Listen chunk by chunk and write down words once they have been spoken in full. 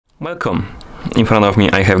Welcome! In front of me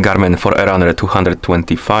I have GARMIN Forerunner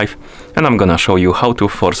 225 and I'm gonna show you how to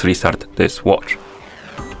force restart this watch.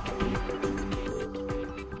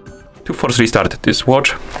 To force restart this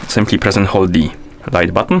watch, simply press and hold the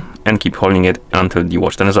light button and keep holding it until the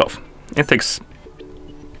watch turns off. It takes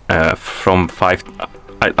from 5,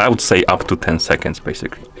 I would say up to 10 seconds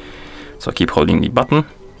basically. So keep holding the button.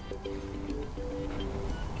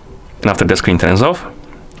 And after the screen turns off,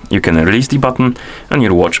 you can release the button and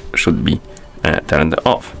your watch should be turned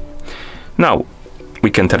off. Now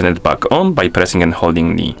we can turn it back on by pressing and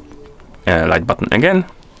holding the light button again.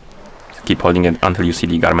 Keep holding it until you see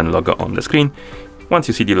the Garmin logo on the screen. Once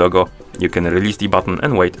you see the logo, you can release the button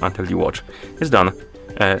and wait until the watch is done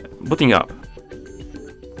booting up.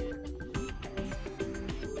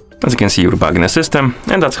 As you can see, you're back in the system,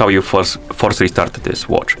 and that's how you force restart this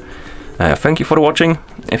watch. Thank you for watching.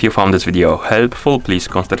 If you found this video helpful, please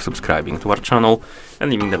consider subscribing to our channel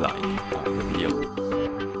and leaving the like.